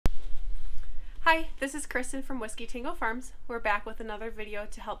Hi, this is Kristin from Whiskey Tango Farms. We're back with another video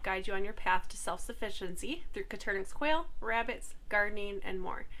to help guide you on your path to self-sufficiency through Koeternig's quail, rabbits, gardening, and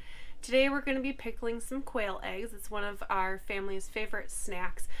more. Today we're going to be pickling some quail eggs. It's one of our family's favorite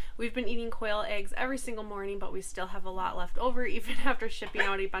snacks. We've been eating quail eggs every single morning, but we still have a lot left over even after shipping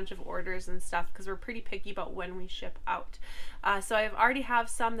out a bunch of orders and stuff because we're pretty picky about when we ship out. So I already have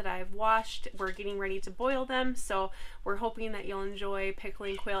some that I've washed. We're getting ready to boil them, so we're hoping that you'll enjoy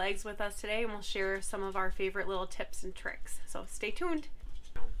pickling quail eggs with us today, and we'll share some of our favorite little tips and tricks. So stay tuned.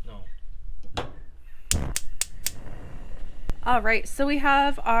 No. Alright, so we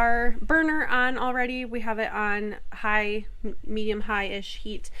have our burner on already. We have it on high, medium high-ish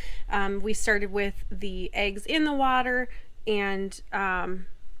heat. We started with the eggs in the water, and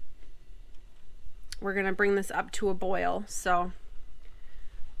we're going to bring this up to a boil.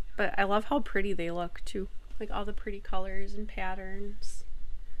 But I love how pretty they look too. Like all the pretty colors and patterns.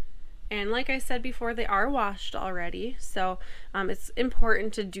 And like I said before, they are washed already, so it's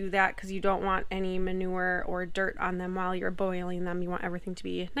important to do that because you don't want any manure or dirt on them while you're boiling them. You want everything to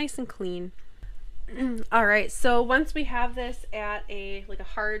be nice and clean. Alright, so once we have this at a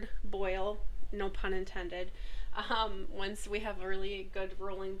hard boil, no pun intended, once we have a really good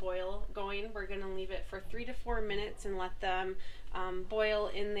rolling boil going, we're going to leave it for 3 to 4 minutes and let them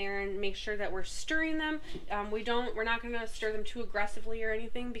boil in there and make sure that we're stirring them. We're not going to stir them too aggressively or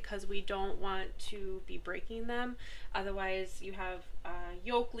anything because we don't want to be breaking them. Otherwise you have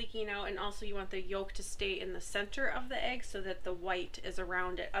yolk leaking out, and also you want the yolk to stay in the center of the egg so that the white is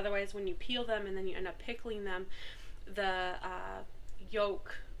around it. Otherwise when you peel them and then you end up pickling them, the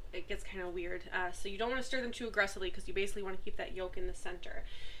yolk, it gets kind of weird. So you don't want to stir them too aggressively because you basically want to keep that yolk in the center.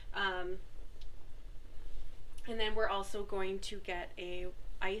 And then we're also going to get a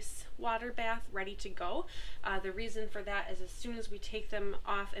ice water bath ready to go. The reason for that is as soon as we take them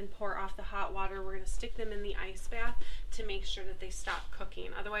off and pour off the hot water, we're going to stick them in the ice bath to make sure that they stop cooking.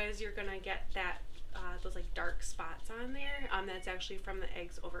 Otherwise you're going to get that those dark spots on there. That's actually from the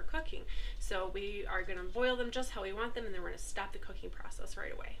eggs overcooking. So we are going to boil them just how we want them, and then we're going to stop the cooking process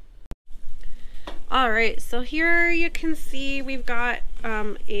right away. Alright, so here you can see we've got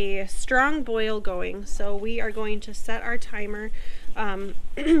a strong boil going. So we are going to set our timer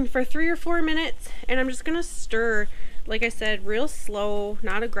for 3 or 4 minutes, and I'm just going to stir, like I said, real slow,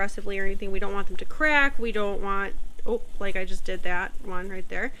 not aggressively or anything. We don't want them to crack. We don't want, oh, like I just did that one right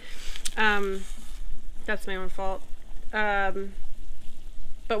there. That's my own fault. But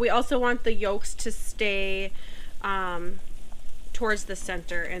we also want the yolks to stay towards the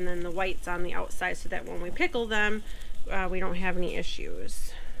center, and then the whites on the outside, so that when we pickle them, we don't have any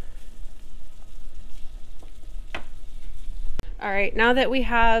issues. Alright, now that we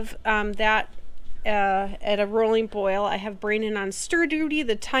have that at a rolling boil, I have Brandon on stir duty.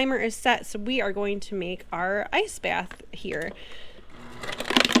 The timer is set, so we are going to make our ice bath here.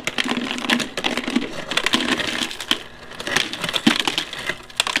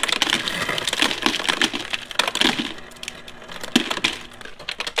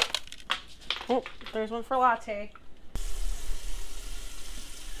 Oh, there's one for latte.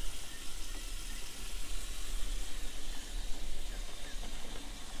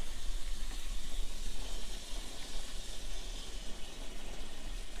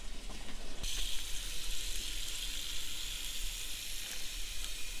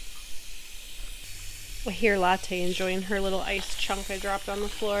 I hear Latte enjoying her little ice chunk I dropped on the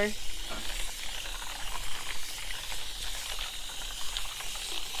floor.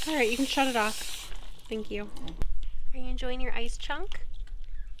 Alright, you can shut it off. Thank you. Are you enjoying your ice chunk?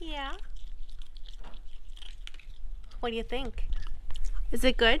 Yeah. What do you think? Is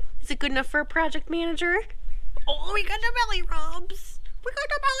it good? Is it good enough for a project manager? Oh, we got the belly rubs! We got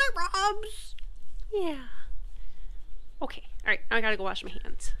the belly rubs! Yeah. Okay, alright, now I gotta go wash my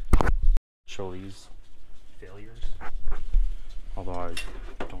hands. Show these failures. Although I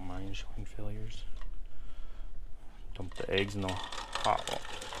don't mind showing failures. Dump the eggs in the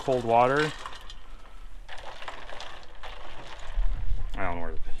cold water. I don't know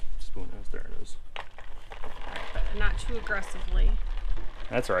where the spoon is. There it is. But not too aggressively.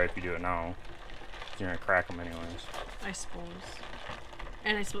 That's alright if you do it now. You're gonna crack them anyways. I suppose.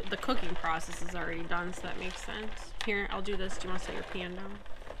 And I suppose the cooking process is already done, so that makes sense. Here, I'll do this. Do you want to set your pan down?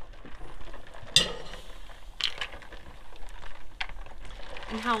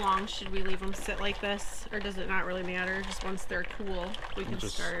 And how long should we leave them sit like this? Or does it not really matter? Just once they're cool, we can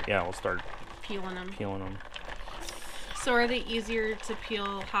start. Yeah, we'll start peeling them. So are they easier to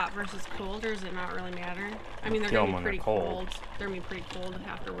peel hot versus cold, or does it not really matter? I mean, they're going to be pretty cold. They're going to be pretty cold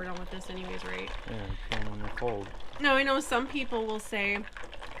after we're done with this anyways, right? Yeah, peel them when they're cold. No, I know some people will say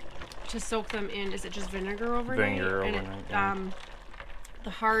to soak them in, is it just vinegar overnight? Vinegar and overnight, it, yeah. the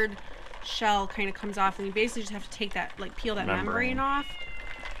hard shell kind of comes off, and you basically just have to take that, like peel that membrane off.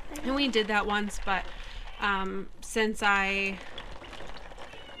 And we did that once, but since I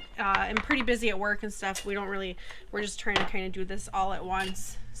am pretty busy at work and stuff, we're just trying to kind of do this all at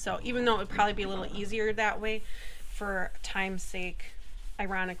once. So even though it would probably be a little easier that way, for time's sake,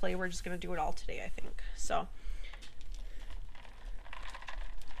 ironically, we're just going to do it all today, I think. So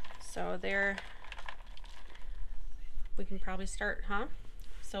there, we can probably start, huh?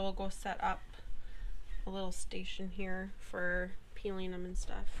 So we'll go set up a little station here for peeling them and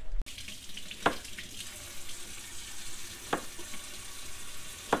stuff.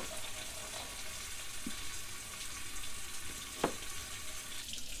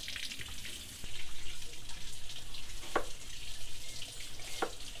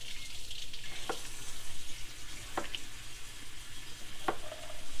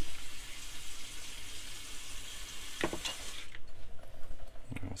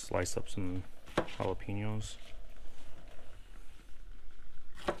 Slice up some jalapenos.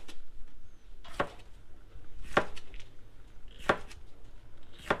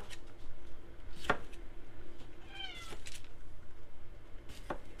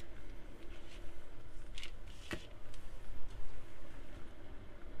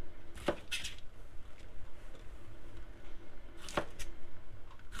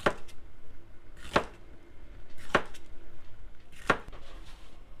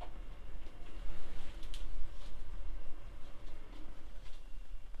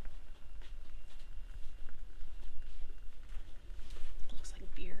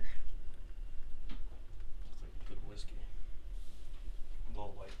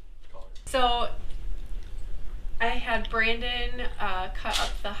 So I had Brandon cut up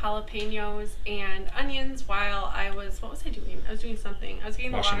the jalapenos and onions while I was, what was I doing? I was doing something. I was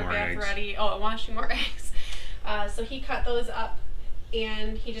getting the water bath ready. Oh, washing more eggs. So he cut those up,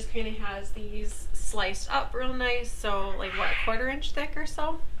 and he just kind of has these sliced up real nice. So like what, a 1/4 inch thick or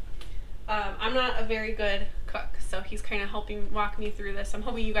so. I'm not a very good cook, so he's kind of helping walk me through this. I'm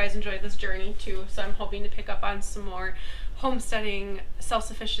hoping you guys enjoyed this journey too, so I'm hoping to pick up on some more homesteading,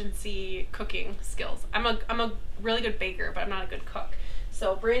 self-sufficiency cooking skills. I'm a really good baker, but I'm not a good cook.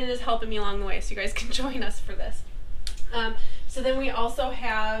 So Brandon is helping me along the way, so you guys can join us for this. So then we also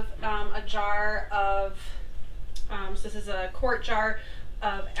have a jar of, so this is a quart jar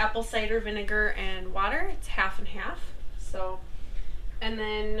of apple cider vinegar and water. It's 50% and 50%. So, and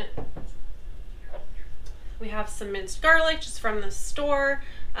then we have some minced garlic just from the store.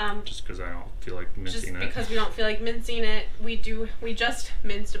 Just because I don't feel like mincing it. Just because we don't feel like mincing it. We just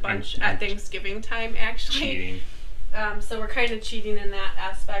minced a bunch at Thanksgiving time, actually. Cheating. So we're kind of cheating in that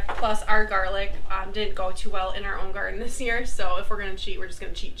aspect. Plus our garlic didn't go too well in our own garden this year. So if we're going to cheat, we're just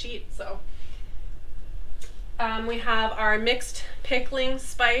going to cheat. So we have our mixed pickling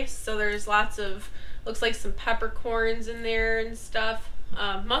spice. So there's lots of, looks like some peppercorns in there and stuff.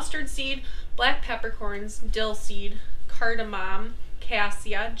 Mustard seed, black peppercorns, dill seed, cardamom,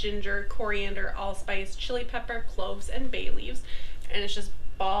 cassia, ginger, coriander, allspice, chili pepper, cloves, and bay leaves. And it's just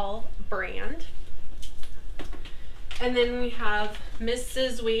Ball brand. And then we have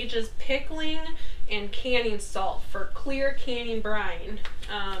Mrs. Wage's pickling and canning salt for clear canning brine.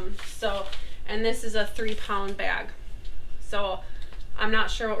 And this is a 3-pound bag. So I'm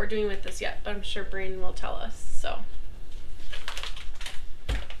not sure what we're doing with this yet, but I'm sure Brandon will tell us. So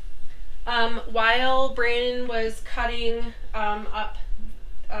while Brandon was cutting up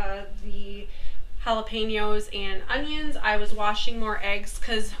the jalapenos and onions, I was washing more eggs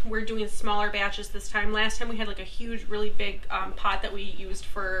because we're doing smaller batches this time. Last time we had like a huge, really big pot that we used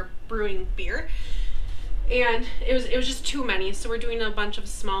for brewing beer, and it was just too many, so we're doing a bunch of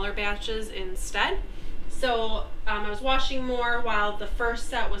smaller batches instead. So I was washing more while the first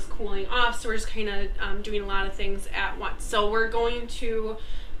set was cooling off, so we're just kind of doing a lot of things at once. So we're going to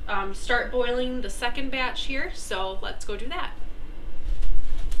start boiling the second batch here, so let's go do that.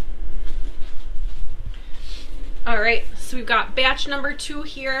 Alright, so we've got batch number 2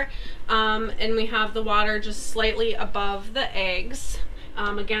 here, and we have the water just slightly above the eggs.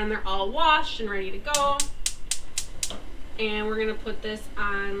 Again, they're all washed and ready to go. And we're going to put this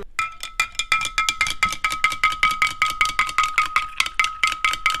on.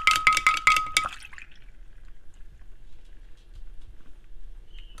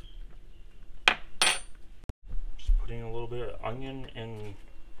 Just putting a little bit of onion and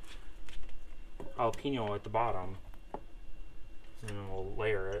jalapeno at the bottom, and then we'll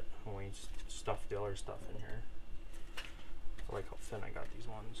layer it when we stuff the other stuff in here. I like how thin I got these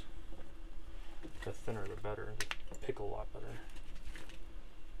ones. The thinner the better. They pickle a lot better.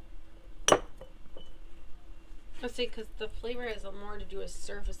 Let's see, because the flavor has more to do with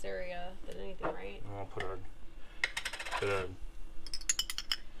surface area than anything, right? I'll put a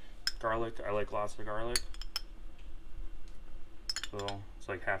garlic. I like lots of garlic. So it's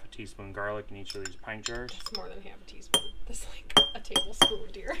like half a teaspoon garlic in each of these pint jars. It's more than half a teaspoon. That's like a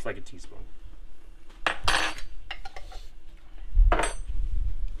tablespoon, dear. It's like a teaspoon.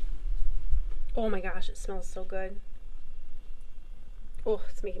 Oh my gosh, it smells so good. Oh,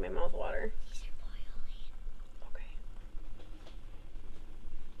 it's making my mouth water. Okay.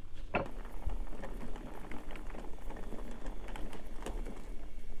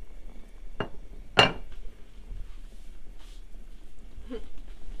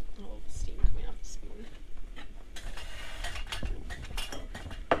 Oh, the steam coming off the spoon.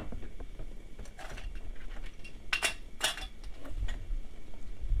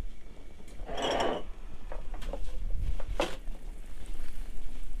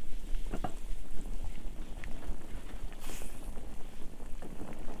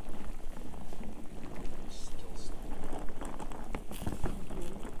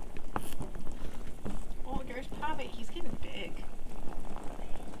 He's getting big.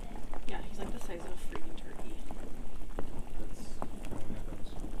 Yeah, he's like the size of a freaking turkey. That's what happens.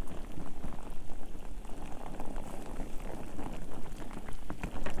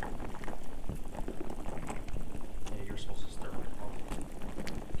 Yeah, you're supposed to stir it.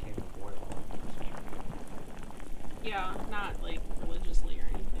 Can't boil. Yeah, not like religiously or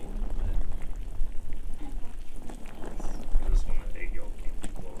anything, but This one, the egg yolk came too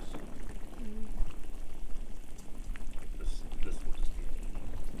close. This will just be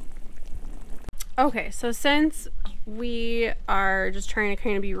okay, so since we are just trying to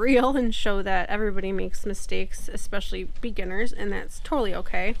kind of be real and show that everybody makes mistakes, especially beginners, and that's totally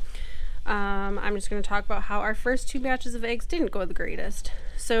okay, I'm just going to talk about how our first 2 batches of eggs didn't go the greatest.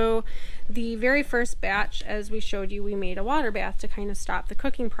 So the very first batch, as we showed you, we made a water bath to kind of stop the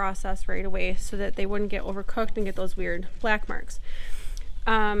cooking process right away so that they wouldn't get overcooked and get those weird black marks.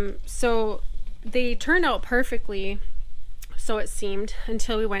 So they turned out perfectly, so it seemed,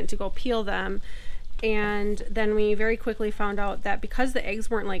 until we went to go peel them. And then we very quickly found out that because the eggs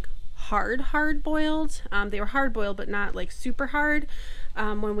weren't like hard boiled, they were hard boiled but not like super hard,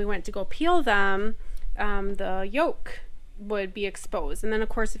 when we went to go peel them, the yolk would be exposed. And then of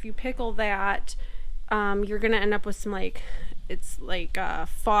course if you pickle that, you're gonna end up with some like, it's like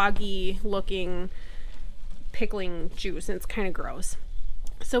foggy looking pickling juice, and it's kind of gross.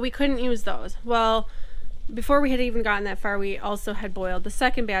 So we couldn't use those. Well, before we had even gotten that far, we also had boiled the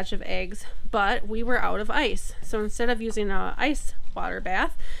second batch of eggs, but we were out of ice. So instead of using an ice water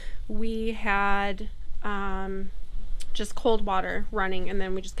bath, we had just cold water running, and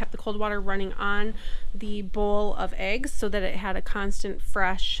then we just kept the cold water running on the bowl of eggs so that it had a constant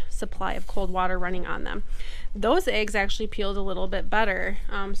fresh supply of cold water running on them. Those eggs actually peeled a little bit better.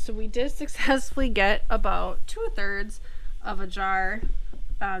 So we did successfully get about 2/3 of a jar,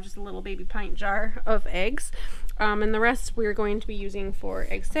 just a little baby pint jar of eggs, and the rest we're going to be using for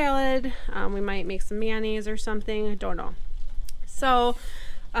egg salad. We might make some mayonnaise or something, I don't know. So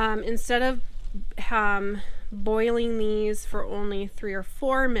instead of boiling these for only 3 or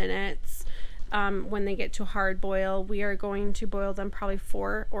 4 minutes, when they get to hard boil, we are going to boil them probably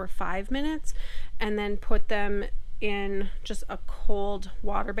 4 or 5 minutes and then put them in just a cold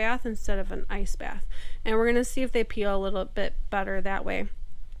water bath instead of an ice bath, and we're going to see if they peel a little bit better that way.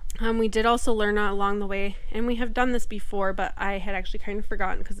 We did also learn along the way, and we have done this before, but I had actually kind of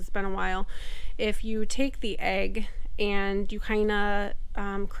forgotten because it's been a while. If you take the egg and you kind of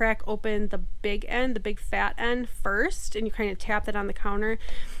crack open the big end, the big fat end first, and you kind of tap that on the counter,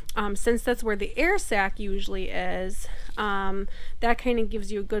 since that's where the air sac usually is, that kind of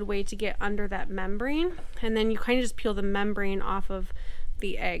gives you a good way to get under that membrane, and then you kind of just peel the membrane off of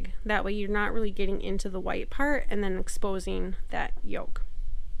the egg. That way you're not really getting into the white part and then exposing that yolk.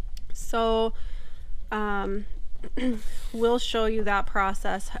 So we'll show you that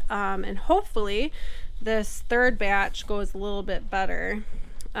process, and hopefully this third batch goes a little bit better,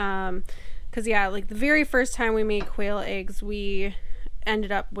 because yeah, like the very first time we made quail eggs, we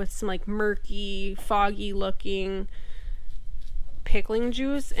ended up with some like murky, foggy looking pickling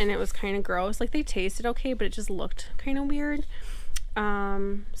juice, and it was kind of gross. Like they tasted okay, but it just looked kind of weird.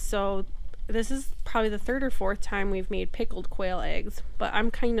 So this is probably the 3rd or 4th time we've made pickled quail eggs, but I'm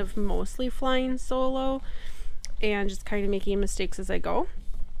kind of mostly flying solo and just kind of making mistakes as I go.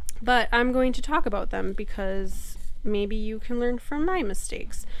 But I'm going to talk about them because maybe you can learn from my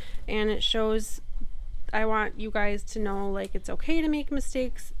mistakes, and it shows. I want you guys to know, like, it's okay to make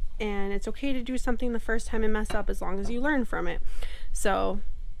mistakes, and it's okay to do something the first time and mess up as long as you learn from it. So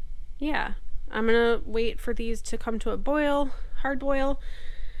yeah, I'm gonna wait for these to come to a boil, hard boil,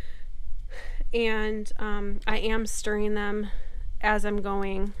 and I am stirring them as I'm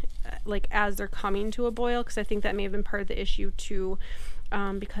going, like as they're coming to a boil, because I think that may have been part of the issue too,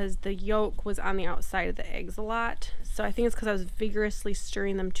 because the yolk was on the outside of the eggs a lot. So I think it's because I was vigorously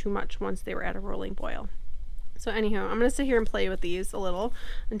stirring them too much once they were at a rolling boil. So anyhow, I'm gonna sit here and play with these a little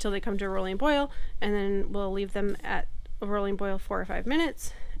until they come to a rolling boil, and then we'll leave them at a rolling boil 4 or 5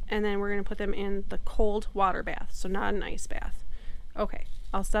 minutes, and then we're gonna put them in the cold water bath, so not an ice bath. Okay,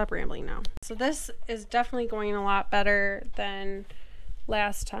 I'll stop rambling now. So this is definitely going a lot better than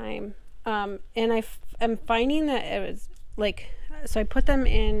last time, and I'm finding that it was like, so I put them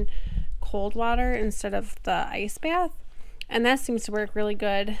in cold water instead of the ice bath, and that seems to work really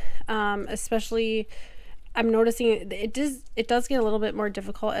good. Especially I'm noticing it does get a little bit more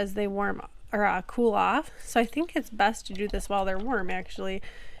difficult as they warm or cool off, so I think it's best to do this while they're warm actually.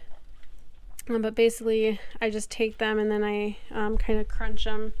 But basically I just take them and then I kind of crunch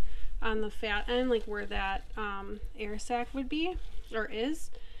them on the fat end, like where that air sac would be or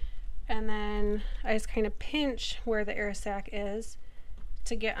is, and then I just kind of pinch where the air sac is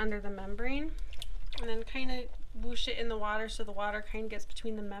to get under the membrane, and then kind of whoosh it in the water so the water kind of gets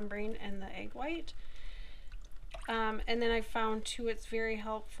between the membrane and the egg white. And then I found too it's very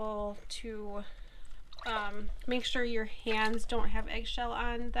helpful to make sure your hands don't have eggshell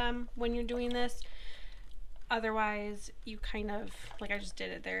on them when you're doing this. Otherwise you kind of, like I just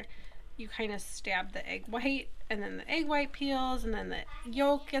did it there, you kind of stab the egg white, and then the egg white peels, and then the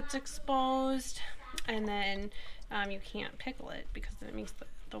yolk gets exposed, and then you can't pickle it because it makes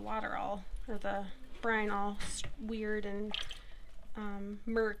the water all, or the brine all weird and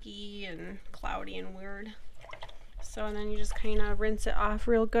murky and cloudy and weird. So, and then you just kind of rinse it off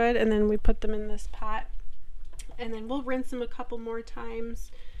real good, and then we put them in this pot, and then we'll rinse them a couple more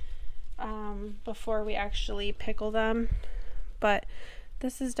times before we actually pickle them. But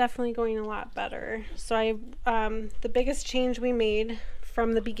this is definitely going a lot better. So the biggest change we made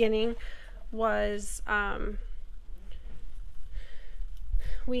from the beginning was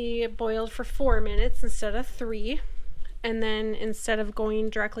we boiled for 4 minutes instead of 3. And then instead of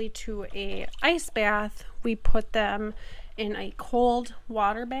going directly to a ice bath, we put them in a cold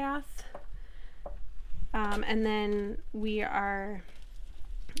water bath. And then we are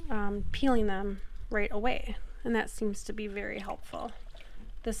peeling them right away. And that seems to be very helpful.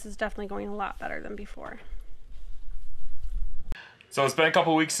 This is definitely going a lot better than before. So it's been a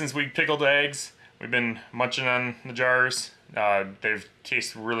couple weeks since we pickled the eggs. We've been munching on the jars. They've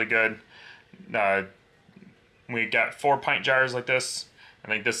tasted really good. We got 4 pint jars like this. I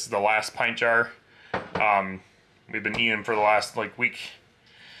think this is the last pint jar. We've been eating them for the last week,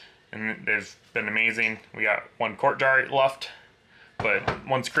 and they've been amazing. We got 1 quart jar left, but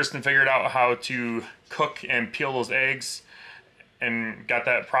once Kristin figured out how to cook and peel those eggs and got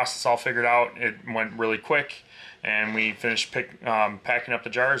that process all figured out, it went really quick, and we finished packing up the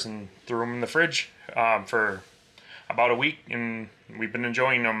jars and threw them in the fridge for about a week, and we've been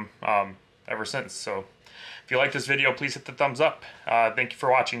enjoying them ever since. So if you like this video, please hit the thumbs up. Thank you for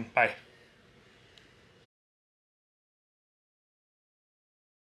watching. Bye.